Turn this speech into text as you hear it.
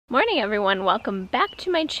Morning everyone, welcome back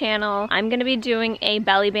to my channel. I'm going to be doing a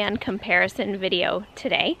belly band comparison video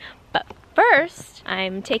today, but first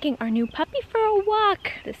I'm taking our new puppy for a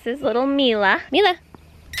walk. This is little Mila. Mila!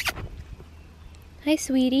 Hi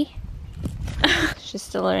sweetie. She's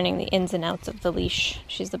still learning the ins and outs of the leash.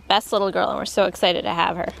 She's the best little girl and we're so excited to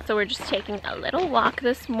have her. So we're just taking a little walk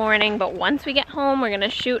this morning, but once we get home we're going to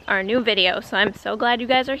shoot our new video. So I'm so glad you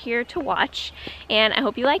guys are here to watch and I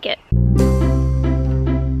hope you like it.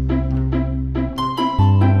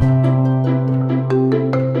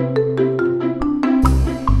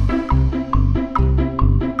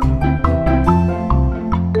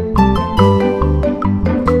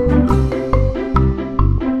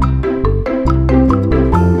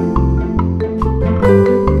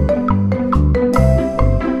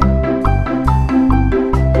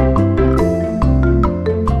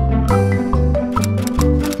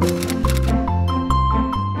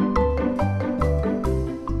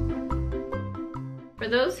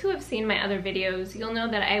 My other videos, you'll know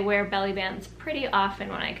that I wear belly bands pretty often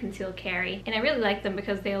when I conceal carry, and I really like them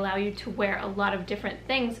because they allow you to wear a lot of different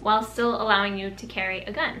things while still allowing you to carry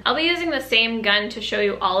a gun. I'll be using the same gun to show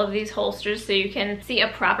you all of these holsters so you can see a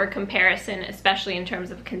proper comparison, especially in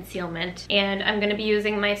terms of concealment. And I'm going to be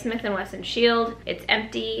using my Smith & Wesson Shield. It's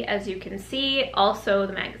empty, as you can see. Also,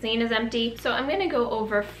 the magazine is empty. So I'm going to go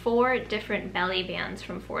over 4 different belly bands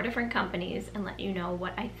from 4 different companies and let you know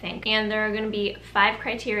what I think. And there are going to be 5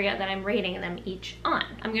 criteria that I'm rating them each on.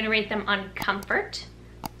 I'm going to rate them on comfort,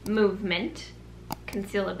 movement,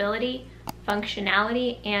 concealability,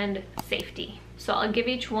 functionality, and safety. So I'll give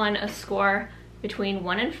each one a score between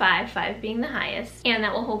 1 and 5, 5 being the highest, and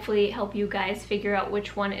that will hopefully help you guys figure out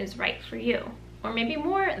which one is right for you. Or maybe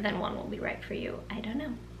more than one will be right for you. I don't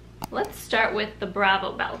know. Let's start with the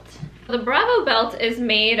Bravobelt. The Bravobelt is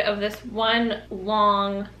made of this one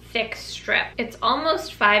long, thick strip. It's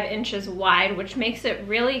almost 5 inches wide, which makes it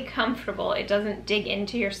really comfortable. It doesn't dig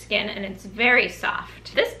into your skin and it's very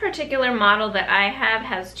soft. This particular model that I have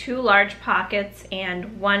has 2 large pockets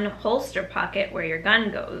and 1 holster pocket where your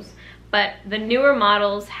gun goes. But the newer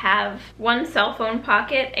models have 1 cell phone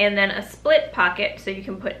pocket and then a split pocket so you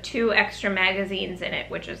can put 2 extra magazines in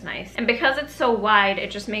it, which is nice. And because it's so wide,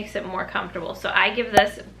 it just makes it more comfortable. So I give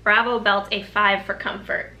this Bravobelt a 5 for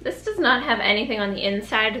comfort. This does not have anything on the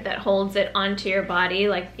inside that holds it onto your body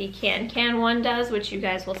like the CanCan one does, which you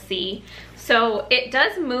guys will see. So it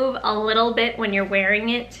does move a little bit when you're wearing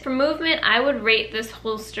it. For movement, I would rate this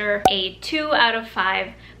holster a 2 out of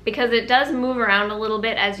 5 because it does move around a little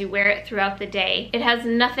bit as you wear it throughout the day. It has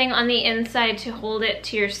nothing on the inside to hold it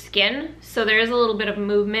to your skin, so there is a little bit of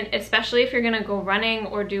movement, especially if you're gonna go running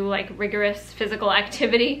or do like rigorous physical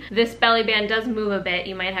activity. This belly band does move a bit.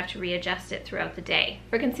 You might have to readjust it throughout the day.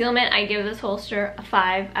 For concealment, I give this holster a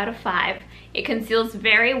 5 out of 5. It conceals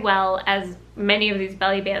very well, as many of these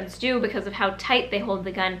belly bands do, because of how tight they hold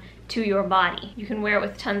the gun to your body. You can wear it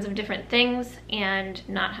with tons of different things and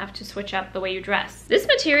not have to switch up the way you dress. This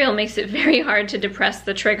material makes it very hard to depress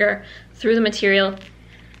the trigger through the material.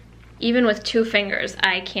 Even with 2 fingers,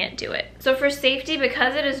 I can't do it. So for safety,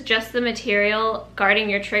 because it is just the material guarding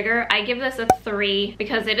your trigger, I give this a 3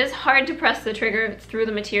 because it is hard to press the trigger through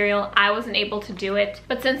the material. I wasn't able to do it,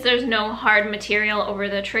 but since there's no hard material over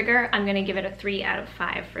the trigger, I'm gonna give it a 3 out of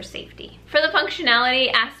 5 for safety. For the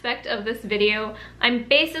functionality aspect of this video, I'm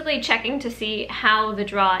basically checking to see how the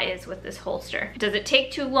draw is with this holster. Does it take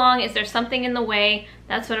too long? Is there something in the way?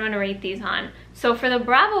 That's what I'm gonna rate these on. So for the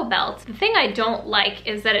Bravobelt, the thing I don't like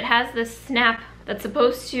is that it has this snap that's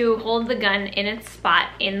supposed to hold the gun in its spot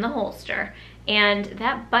in the holster, and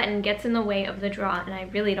that button gets in the way of the draw, and I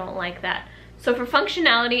really don't like that. So for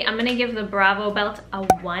functionality, I'm gonna give the Bravobelt a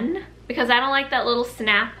 1 because I don't like that little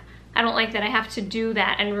snap. I don't like that I have to do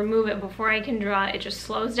that and remove it before I can draw. It just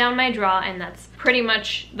slows down my draw, and that's pretty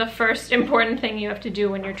much the first important thing you have to do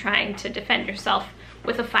when you're trying to defend yourself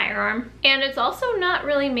with a firearm. And it's also not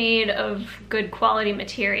really made of good quality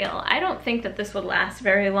material. I don't think that this would last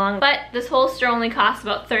very long, but this holster only costs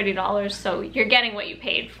about $30, so you're getting what you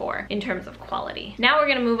paid for in terms of quality. Now we're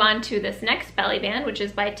gonna move on to this next belly band, which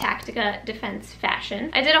is by Tactica Defense Fashion.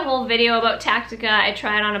 I did a whole video about Tactica. I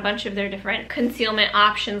tried on a bunch of their different concealment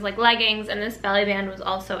options like leggings, and this belly band was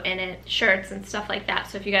also in it, shirts and stuff like that.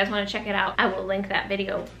 So if you guys wanna check it out, I will link that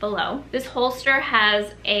video below. This holster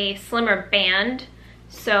has a slimmer band,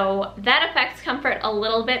 so that affects comfort a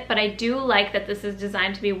little bit, but I do like that this is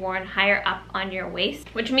designed to be worn higher up on your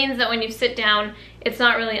waist, which means that when you sit down, it's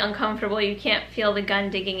not really uncomfortable. You can't feel the gun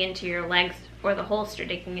digging into your legs or the holster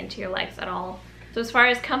digging into your legs at all. So as far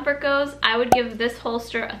as comfort goes, I would give this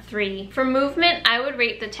holster a 3. For movement, I would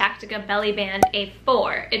rate the Tactica belly band a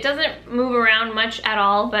 4. It doesn't move around much at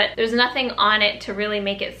all, but there's nothing on it to really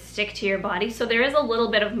make it stick to your body, so there is a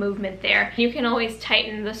little bit of movement there. You can always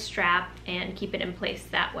tighten the strap and keep it in place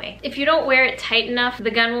that way. If you don't wear it tight enough,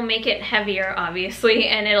 the gun will make it heavier, obviously,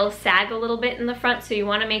 and it'll sag a little bit in the front, so you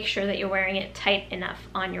want to make sure that you're wearing it tight enough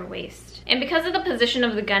on your waist. And because of the position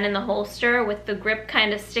of the gun in the holster, with the grip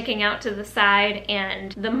kind of sticking out to the side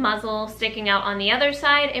and the muzzle sticking out on the other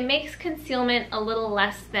side, it makes concealment a little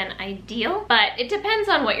less than ideal, but it depends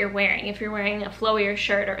on what you're wearing. If you're wearing a flowier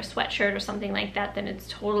shirt or a sweatshirt or something like that, then it's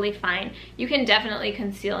totally fine. You can definitely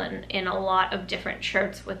conceal in a lot of different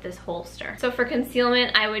shirts with this holster. So for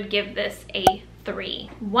concealment, I would give this a 3.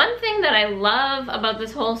 One thing that I love about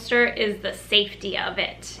this holster is the safety of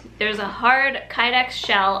it. There's a hard Kydex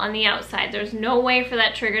shell on the outside. There's no way for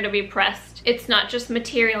that trigger to be pressed. It's not just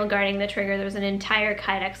material guarding the trigger, there's an entire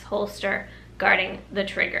Kydex holster guarding the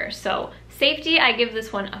trigger. So safety, I give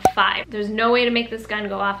this one a 5. There's no way to make this gun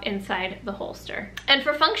go off inside the holster. And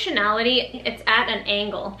for functionality, it's at an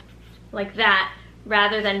angle like that,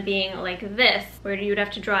 rather than being like this, where you'd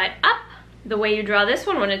have to draw it up. The way you draw this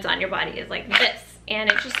one when it's on your body is like this. And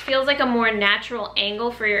it just feels like a more natural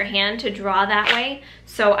angle for your hand to draw that way.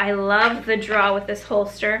 So I love the draw with this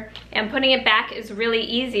holster. And putting it back is really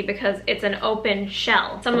easy because it's an open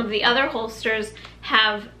shell. Some of the other holsters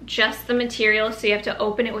have just the material, so you have to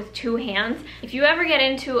open it with 2 hands. If you ever get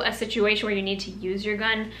into a situation where you need to use your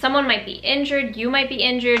gun, someone might be injured, you might be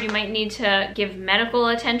injured, you might need to give medical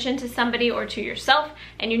attention to somebody or to yourself,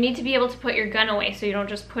 and you need to be able to put your gun away so you don't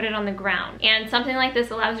just put it on the ground. And something like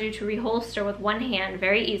this allows you to reholster with one hand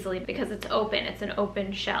very easily because it's open, it's an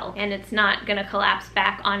open shell, and it's not gonna collapse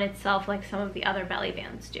back on itself like some of the other belly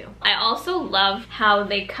bands do. I also love how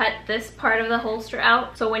they cut this part of the holster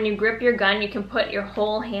out, so when you grip your gun, you can put your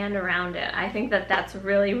whole hand around it. I think that that's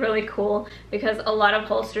really, really cool because a lot of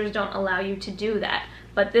holsters don't allow you to do that.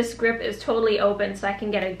 But this grip is totally open, so I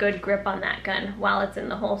can get a good grip on that gun while it's in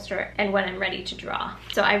the holster and when I'm ready to draw.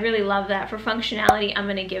 So I really love that. For functionality, I'm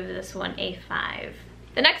gonna give this one a 5.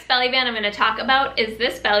 The next belly band I'm going to talk about is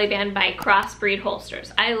this belly band by Crossbreed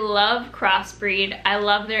holsters. I love Crossbreed. I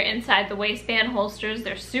love their inside the waistband holsters.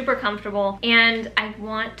 They're super comfortable and I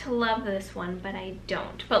want to love this one, but I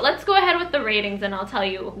don't. But let's go ahead with the ratings and I'll tell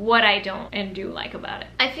you what I don't and do like about it.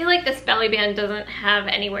 I feel like this belly band doesn't have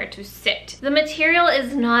anywhere to sit. The material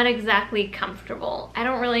is not exactly comfortable. I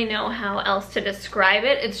don't really know how else to describe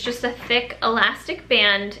it. It's just a thick elastic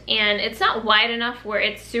band and it's not wide enough where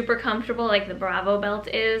it's super comfortable like the Bravobelt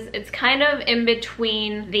is. It's kind of in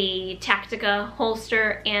between the Tactica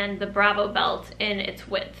holster and the Bravobelt in its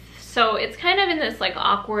width. So it's kind of in this like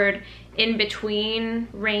awkward in-between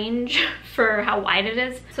range for how wide it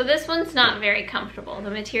is. So this one's not very comfortable. The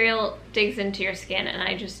material digs into your skin and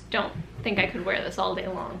I just don't think I could wear this all day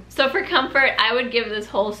long. So for comfort, I would give this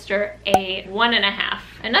holster a 1.5.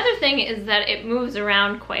 Another thing is that it moves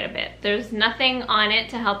around quite a bit. There's nothing on it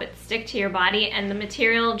to help it stick to your body and the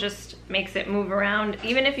material just makes it move around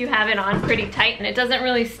even if you have it on pretty tight, and it doesn't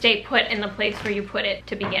really stay put in the place where you put it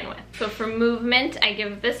to begin with. So for movement, I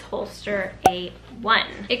give this holster a 1.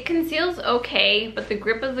 It conceals okay, but the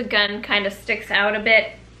grip of the gun kind of sticks out a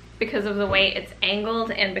bit because of the way it's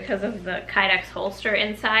angled and because of the Kydex holster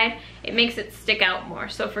inside. It makes it stick out more.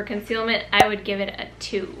 So for concealment, I would give it a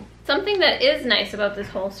 2. Something that is nice about this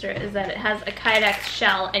holster is that it has a Kydex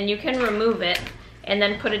shell and you can remove it and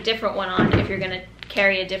then put a different one on if you're gonna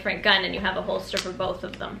carry a different gun and you have a holster for both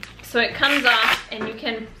of them. So it comes off and you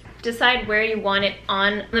can decide where you want it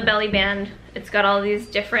on the belly band. It's got all these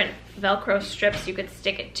different Velcro strips you could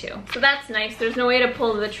stick it to. So that's nice. There's no way to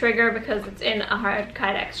pull the trigger because it's in a hard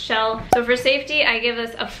Kydex shell. So for safety, I give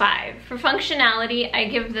this a 5. For functionality, I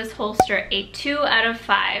give this holster a 2 out of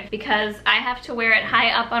 5 because I have to wear it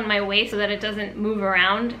high up on my waist so that it doesn't move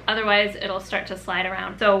around. Otherwise, it'll start to slide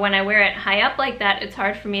around. So when I wear it high up like that, it's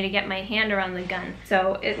hard for me to get my hand around the gun.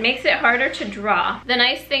 So it makes it harder to draw. The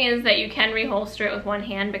nice thing is that you can reholster it with one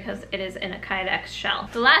hand because it is in a Kydex shell.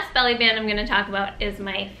 The last belly band I'm going to talk about is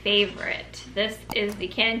my favorite. This is the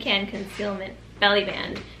CanCan Concealment Belly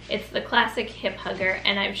Band. It's the classic hip hugger,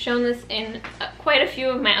 and I've shown this in quite a few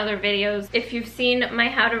of my other videos. If you've seen my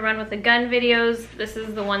how to run with a gun videos, this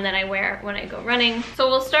is the one that I wear when I go running. So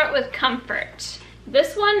we'll start with comfort.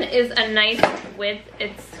 This one is a nice width.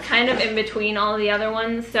 It's kind of in between all the other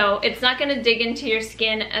ones, so it's not going to dig into your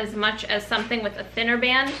skin as much as something with a thinner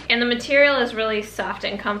band, and the material is really soft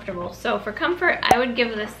and comfortable. So for comfort, I would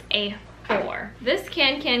give this a 4. This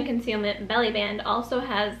CanCan Concealment belly band also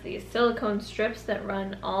has these silicone strips that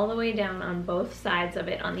run all the way down on both sides of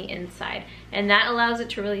it on the inside, and that allows it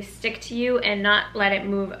to really stick to you and not let it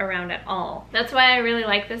move around at all. That's why I really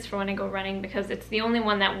like this for when I go running, because it's the only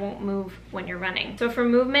one that won't move when you're running. So for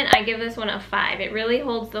movement, I give this one a 5. It really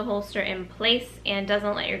holds the holster in place and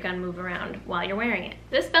doesn't let your gun move around while you're wearing it.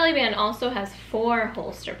 This belly band also has 4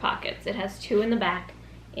 holster pockets. It has 2 in the back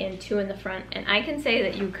and 2 in the front, and I can say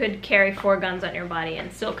that you could carry 4 guns on your body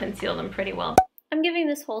and still conceal them pretty well. I'm giving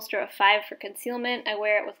this holster a 5 for concealment. I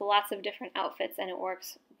wear it with lots of different outfits and it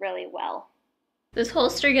works really well. This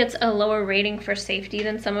holster gets a lower rating for safety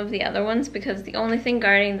than some of the other ones because the only thing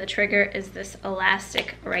guarding the trigger is this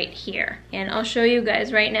elastic right here. And I'll show you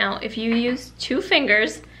guys right now, if you use 2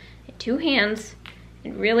 fingers and 2 hands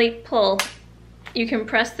and really pull, you can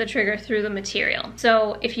press the trigger through the material.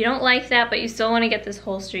 So if you don't like that but you still want to get this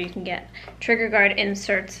holster, you can get trigger guard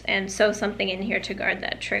inserts and sew something in here to guard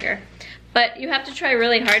that trigger. But you have to try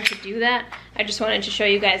really hard to do that. I just wanted to show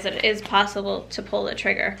you guys that it is possible to pull the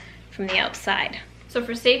trigger from the outside. So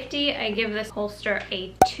for safety, I give this holster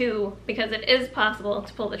a 2 because it is possible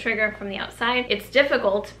to pull the trigger from the outside. It's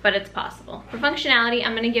difficult, but it's possible. For functionality,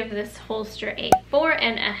 I'm gonna give this holster a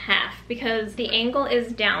 4.5 because the angle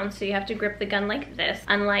is down, so you have to grip the gun like this,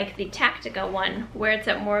 unlike the Tactica one where it's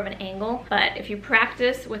at more of an angle. But if you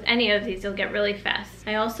practice with any of these, you'll get really fast.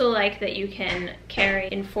 I also like that you can carry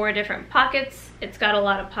in 4 different pockets. It's got a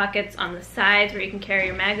lot of pockets on the sides where you can carry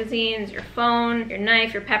your magazines, your phone, your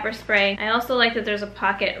knife, your pepper spray. I also like that there's a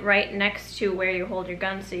pocket right next to where you hold your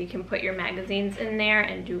gun so you can put your magazines in there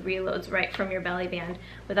and do reloads right from your belly band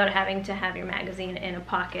without having to have your magazine in a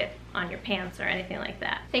pocket on your pants or anything like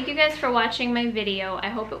that. Thank you guys for watching my video. I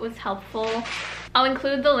hope it was helpful. I'll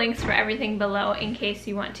include the links for everything below in case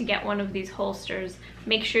you want to get one of these holsters.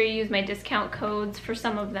 Make sure you use my discount codes for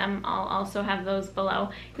some of them. I'll also have those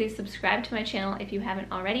below. Please subscribe to my channel if you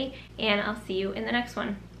haven't already, and I'll see you in the next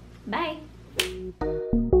one. Bye!